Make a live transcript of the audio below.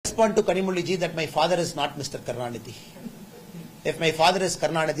respond to Kanimozhi ji that my father is not Mr. Karunanidhi. If my father is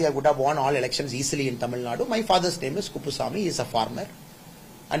Karunanidhi, I would have won all elections easily in Tamil Nadu. My father's name is Kuppusamy. He is a farmer.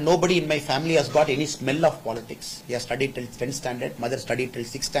 And nobody in my family has got any smell of politics. He has studied till 10th standard. Mother studied till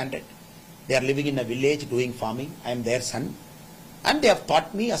 6th standard. They are living in a village doing farming. I am their son. And they have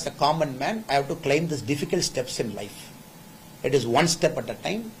taught me as a common man, I have to climb these difficult steps in life. It is one step at a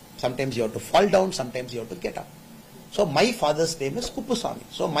time. Sometimes you have to fall down. Sometimes you have to get up. So my father's name is Kuppusamy.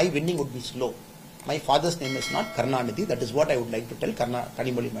 So my winning would be slow. My father's name is not Karunanidhi. That is what I would like to tell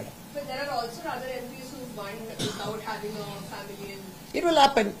Kanimozhi madam. But there are also other MPs who won without having a family. It will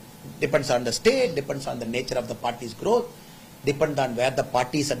happen. Depends on the state, depends on the nature of the party's growth, depend on where the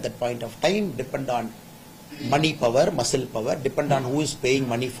party is at that point of time, depend on money power, muscle power, depend on who is paying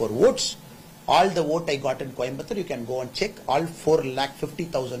money for votes. All the vote I got in Coimbatore, you can go and check, all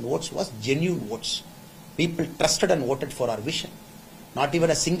 4,50,000 votes was genuine votes. People trusted and voted for our vision. Not even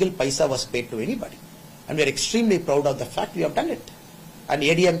a single paisa was paid to anybody. And we are extremely proud of the fact we have done it. And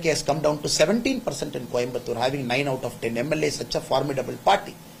ADMK has come down to 17% in Coimbatore, having 9 out of 10 MLAs, such a formidable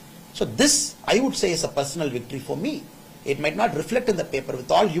party. So this, I would say, is a personal victory for me. It might not reflect in the paper. With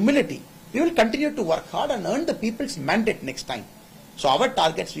all humility, we will continue to work hard and earn the people's mandate next time. So our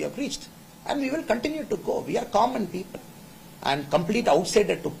targets we have reached. And we will continue to go. We are common people. And complete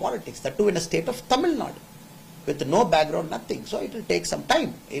outsider to politics, that too in a state of Tamil Nadu. With no background, nothing. So it will take some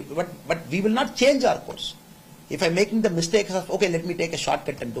time. But we will not change our course. If I'm making the mistakes of, okay, let me take a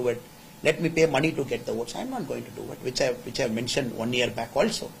shortcut and do it. Let me pay money to get the votes. I'm not going to do it, which I have mentioned 1 year back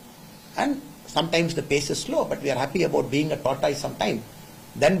also. And sometimes the pace is slow, but we are happy about being a tortoise sometime,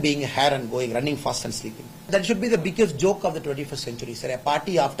 than being a hare and going, running fast and sleeping. That should be the biggest joke of the 21st century, sir. A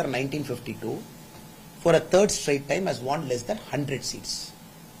party after 1952, for a third straight time, has won less than 100 seats.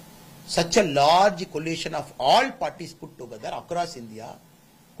 Such a large coalition of all parties put together across India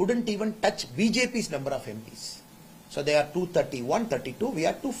couldn't even touch BJP's number of MPs. So they are 231, 32, we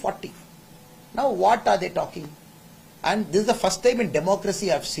are 240. Now what are they talking? And this is the first time in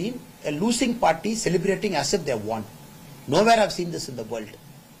democracy I have seen a losing party celebrating as if they have won. Nowhere I have seen this in the world.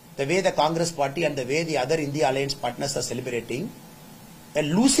 The way the Congress party and the way the other India Alliance partners are celebrating, a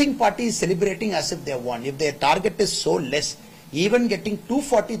losing party is celebrating as if they have won. If their target is so less, even getting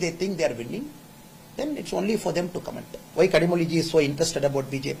 240 they think they are winning, then it's only for them to comment. Why Kanimozhi ji is so interested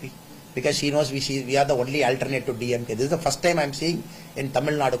about BJP? Because she knows we are the only alternate to DMK. This is the first time I am seeing in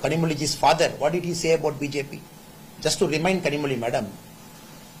Tamil Nadu. Kanimozhi ji's father, what did he say about BJP? Just to remind Kanimozhi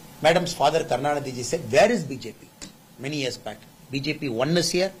madam's father Karunanidhi ji said, where is BJP? Many years back. BJP, one is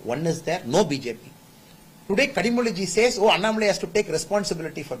here, one is there, no BJP. Today Kanimozhi ji says, oh, Annamalai has to take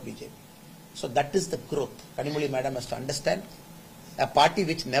responsibility for BJP. So that is the growth. Kanimozhi madam has to understand. A party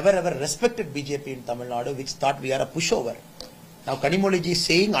which never ever respected BJP in Tamil Nadu, which thought we are a pushover. Now Kanimozhi ji is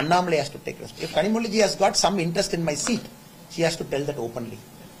saying Annamalai has to take responsibility. If Kanimozhi ji has got some interest in my seat, she has to tell that openly.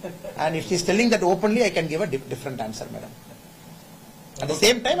 And if she is telling that openly, I can give a different answer, madam. At the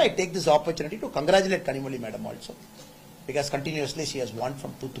same time, I take this opportunity to congratulate Kanimozhi madam also. Because continuously she has won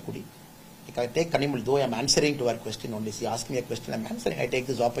from Thuthukudi. If I take Kanimozhi, though I am answering to her question only, she asked me a question, I am answering. I take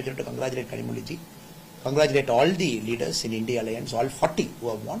this opportunity to congratulate Kanimozhi ji. Congratulate all the leaders in India Alliance, all 40 who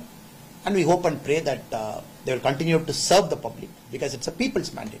have won. And we hope and pray that they will continue to serve the public, because it's a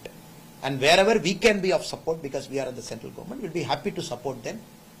people's mandate. And wherever we can be of support, because we are in the central government, we'll be happy to support them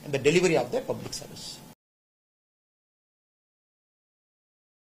in the delivery of their public service.